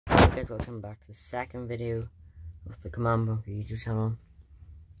guys, welcome back to the second video of the Command Bunker YouTube channel.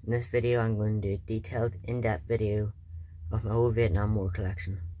 In this video I'm going to do a detailed, in-depth video of my whole Vietnam War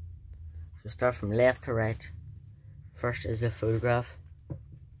collection. So start from left to right. First is a photograph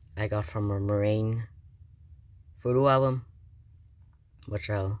I got from a Marine photo album, which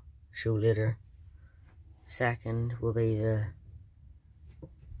I'll show later. Second will be the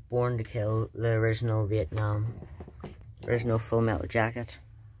Born to Kill, the original Full Metal Jacket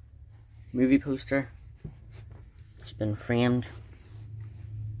movie poster. It's been framed.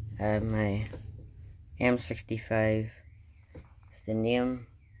 I have my M65 with the name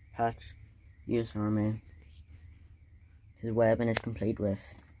patch, US Army. His weapon is complete with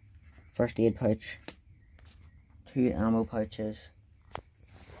first aid pouch, 2 ammo pouches,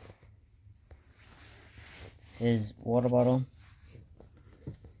 his water bottle,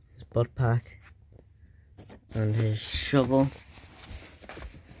 his butt pack, and his shovel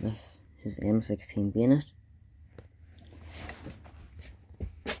with his M16 bayonet.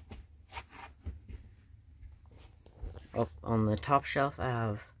 Up on the top shelf I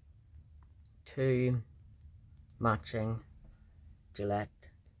have 2 matching Gillette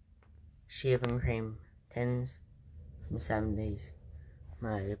shaving cream tins from the 70s,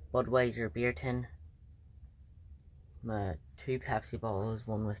 my Budweiser beer tin, my 2 Pepsi bottles,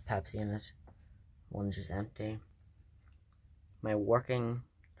 one with Pepsi in it, one's just empty, my working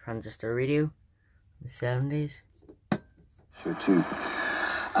transistor radio in the 70s. Sure too.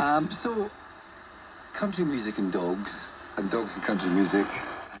 So country music and dogs and country music.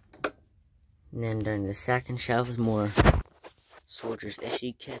 And then down the second shelf is more soldiers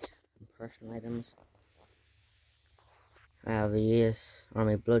issue kit and personal items. I have a US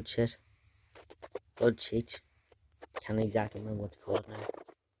Army blood sheet. Can't exactly remember what to call it now.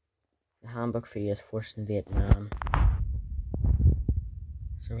 The handbook for US forces in Vietnam.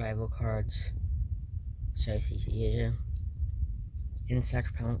 Survival cards, Southeast Asia, insect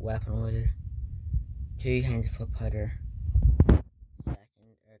repellent weapon oil, 2 kinds of foot powder, 2nd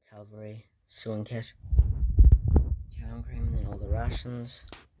Air Cavalry sewing kit, cam cream, then all the rations,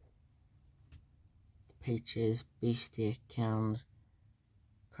 peaches, beefsteak, canned,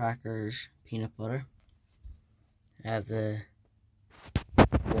 crackers, peanut butter. I have the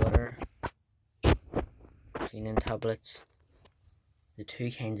water, cleaning tablets, the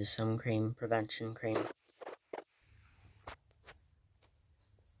 2 kinds of sun cream, prevention cream,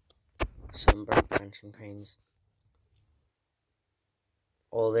 sunburn prevention creams,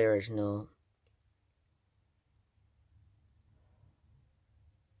 all the original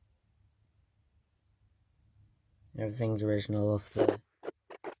everything's original of the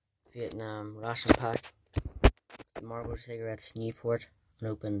Vietnam ration pack, the Marlboro cigarettes, Newport,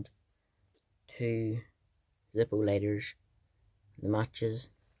 unopened, 2 Zippo lighters, the matches,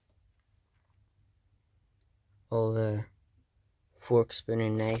 all the fork, spoon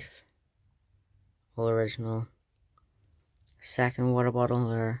and knife, all original. Second water bottle,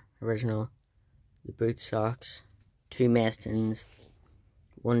 they're original. The boot socks, 2 mess tins,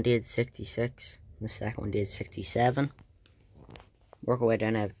 one dated 66 and the second one dated 67. Work our way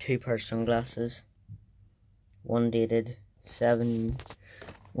down, I have 2 pairs of sunglasses, one dated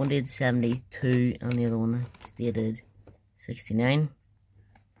 72 and the other one is dated 69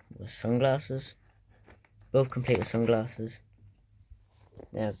 with sunglasses, both complete with sunglasses.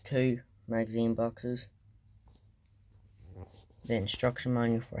 Then I have 2 magazine boxes, the instruction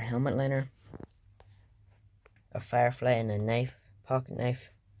manual for a helmet liner, a firefly and a knife, pocket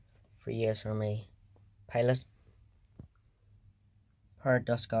knife for US Army pilot, pair of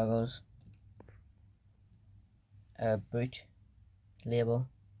dust goggles, a boot label,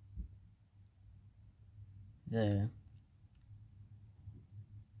 the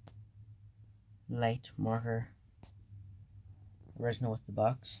light marker, original with the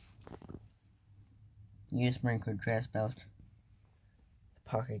box, US Marine Corps dress belt, the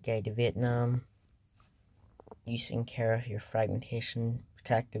pocket guide to Vietnam, use and care of your fragmentation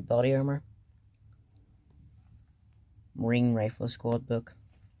protective body armor, Marine Rifle Squad book,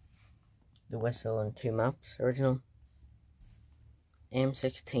 the whistle and 2 maps original,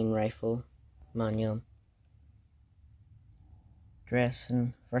 M16 rifle manual,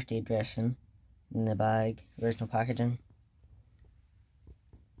 dressing, first aid dressing in the bag, original packaging,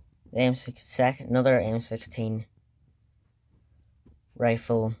 the another M16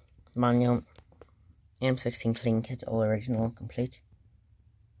 rifle manual, M16 clean kit, all original, complete,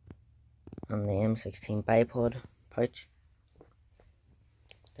 and the M16 bipod pouch.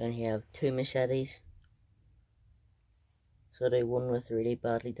 Then you have 2 machetes, so they one with really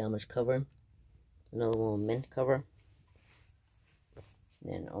badly damaged cover, another one with mint cover,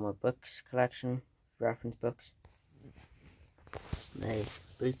 Then all my books collection, reference books. My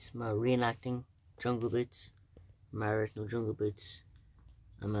boots, my reenacting jungle boots, my original jungle boots,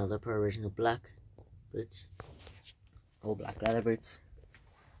 and my other pair of original black boots, all black leather boots.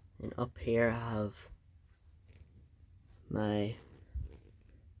 And up here I have my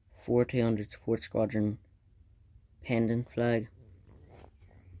 4200 Support Squadron pendant flag,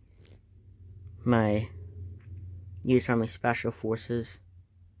 my US Army Special Forces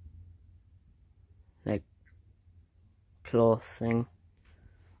like cloth thing,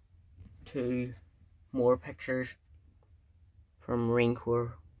 2 more pictures from Marine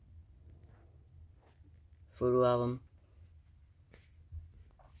Corps photo album,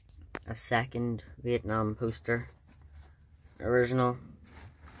 a second Vietnam poster, original,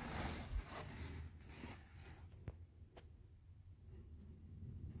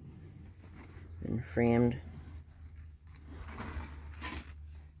 been framed,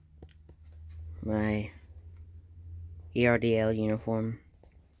 my ERDL uniform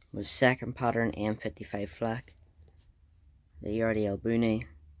was 2nd pattern M55 flak, the ERDL boonie,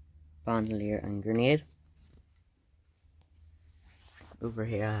 bandolier and grenade. Over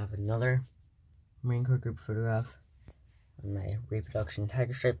here I have another Marine Corps group photograph and my reproduction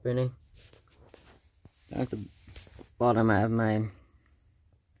tiger stripe boonie. Down at the bottom I have my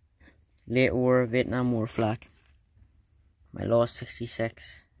late war Vietnam War flak, my Lost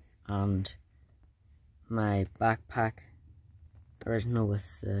 66 and my backpack original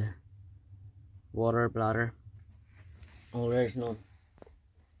with the water bladder, all original.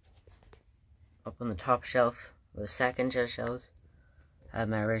 Up on the top shelf with 2nd chest shelves I have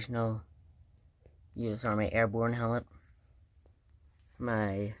my original US Army airborne helmet,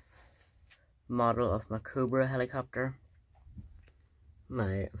 my model of my Cobra helicopter,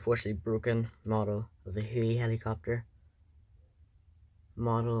 my unfortunately broken model of the Huey helicopter,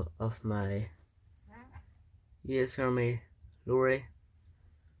 model of my US Army lorry,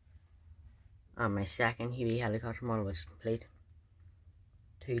 and my 2nd Huey helicopter model is complete.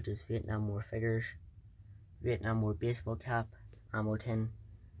 2 just Vietnam War figures, Vietnam War baseball cap, ammo tin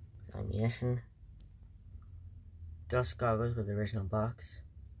with ammunition, dust goggles with the original box,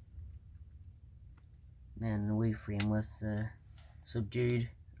 then a wee frame with the subdued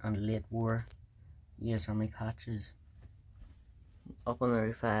and late war US Army patches. Up on the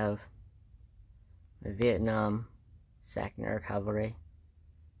roof I have my Vietnam 2nd Air Cavalry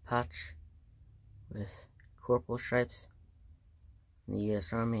patch with corporal stripes in the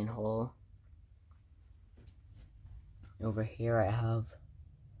US Army in Hull. Over here I have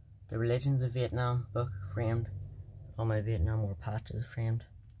the Religions of Vietnam book framed, all my Vietnam War patches framed.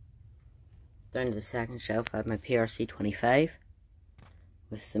 Down to the 2nd shelf I have my PRC 25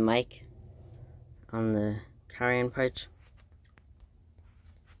 with the mic and the carrying pouch,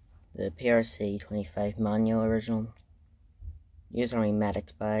 the PRC 25 manual original, US Army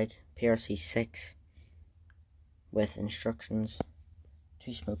medics bag, PRC 6 with instructions,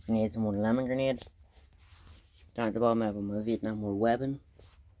 2 smoke grenades and 1 lemon grenade. Down at the bottom I have my Vietnam War weapon,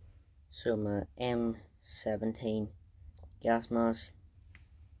 so my M17 gas mask,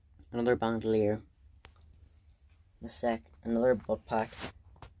 another bandolier, another butt pack,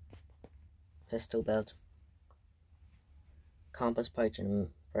 pistol belt, compass pouch and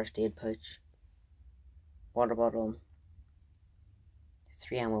first aid pouch, water bottle,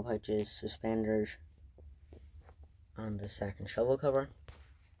 3 ammo pouches, suspenders, and a 2nd shovel cover.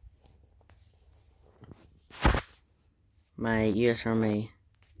 My US Army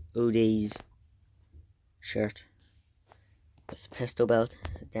ODs shirt with pistol belt,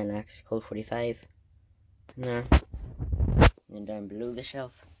 Denex Colt 45 in there. And down below the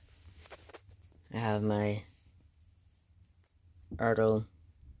shelf I have my Erdl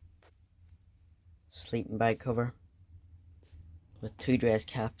sleeping bag cover with 2 dress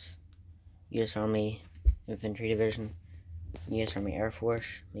caps, US Army Infantry Division, US Army Air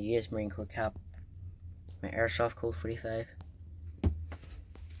Force, my US Marine Corps cap, my Airsoft Colt 45.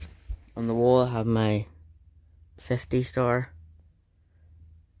 On the wall I have my 50-star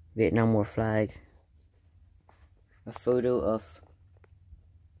Vietnam War flag, a photo of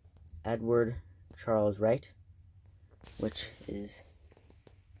Edward Charles Wright, that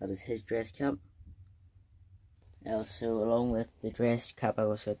is his dress cap. Also, along with the dress cap, I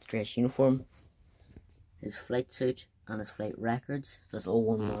also have the dress uniform, his flight suit and his flight records. So that's all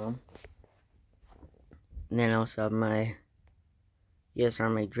one man. And then I also have my US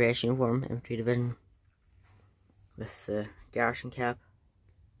Army dress uniform, Infantry Division, with the garrison cap,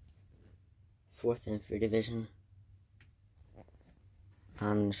 4th Infantry Division,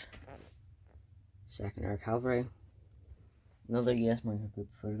 and 2nd Air Cavalry. another US Marine Corps group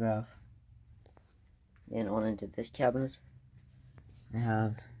photograph. Then on into this cabinet, I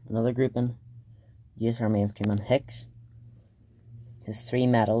have another grouping, US Army Infantryman Hicks, his 3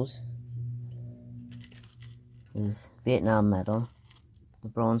 medals, his Vietnam medal, the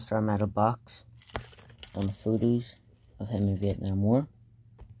Bronze Star medal box, and photos of him in Vietnam War.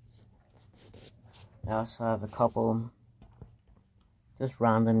 I also have a couple just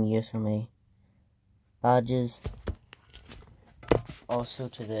random US Army badges. Also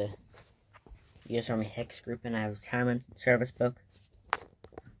to the US Army Hicks group, and I have a retirement service book.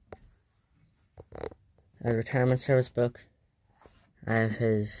 I have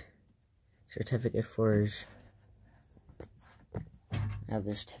his certificate for his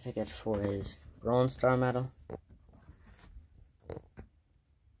Bronze Star medal.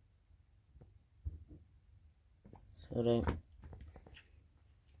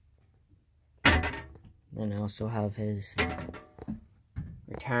 Then I also have his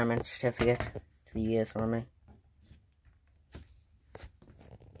retirement certificate to the US Army.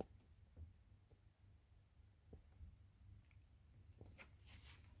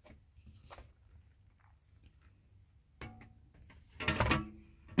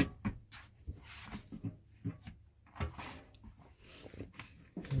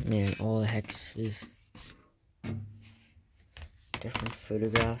 And all the Hicks is different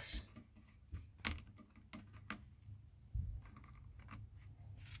photographs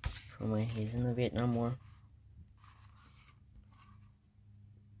from when he's in the Vietnam War.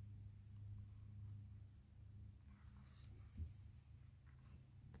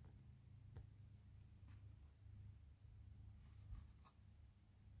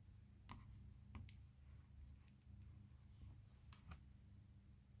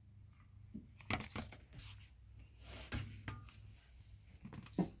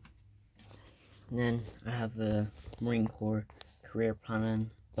 And then I have the Marine Corps career planning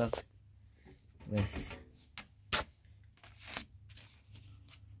book with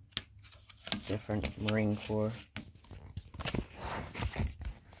different Marine Corps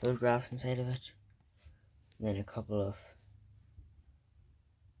photographs inside of it. And then a couple of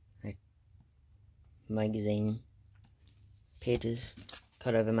magazine pages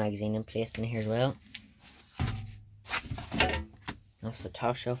cut out of a magazine and placed in here as well. That's the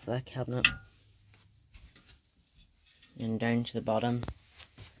top shelf of that cabinet. And down to the bottom,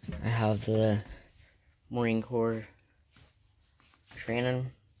 I have the Marine Corps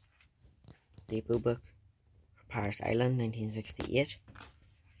training depot book for Parris Island, 1968.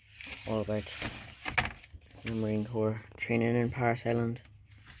 All about the Marine Corps training in Parris Island.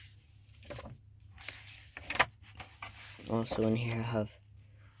 Also in here I have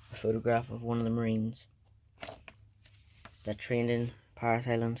a photograph of one of the Marines that trained in Parris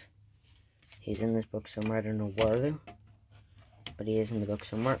Island. He's in this book somewhere, I don't know where though, but he is in the book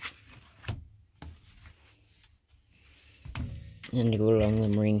somewhere. And to go along the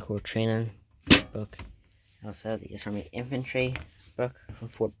Marine Corps training book, I also have the US Army Infantry book from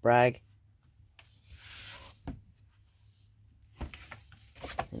Fort Bragg.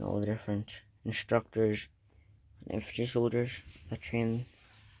 And all the different instructors and infantry soldiers that train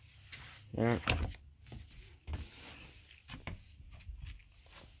there.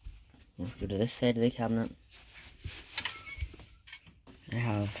 Let's go to this side of the cabinet. I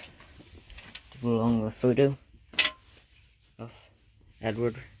have to go along with a photo of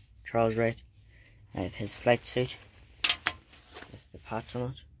Edward Charles Wright. I have his flight suit with the patch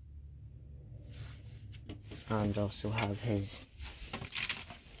on it, and also have his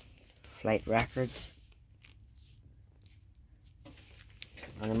flight records.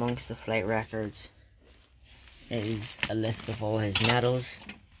 And amongst the flight records is a list of all his medals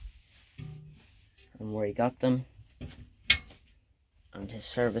and where he got them, and his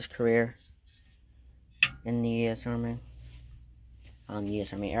service career in the US Army and the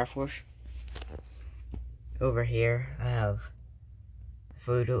US Army Air Force. Over here I have a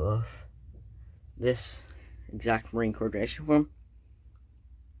photo of this exact Marine Corps dress uniform,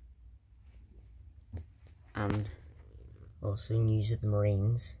 and also news of the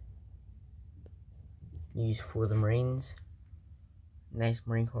Marines, news for the Marines, nice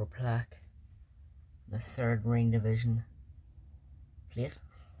Marine Corps plaque, the 3rd Marine Division plate.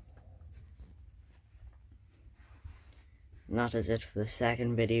 And that is it for the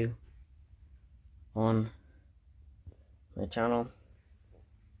second video on my channel.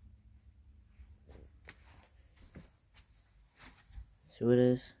 So it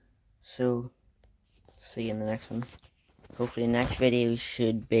is. So see you in the next one. Hopefully next few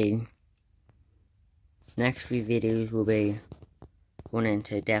videos will be going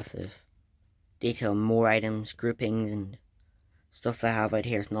into depth of detail, more items, groupings, and stuff that I have out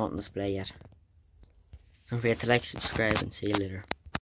here is not on display yet. So don't forget to like, subscribe, and see you later.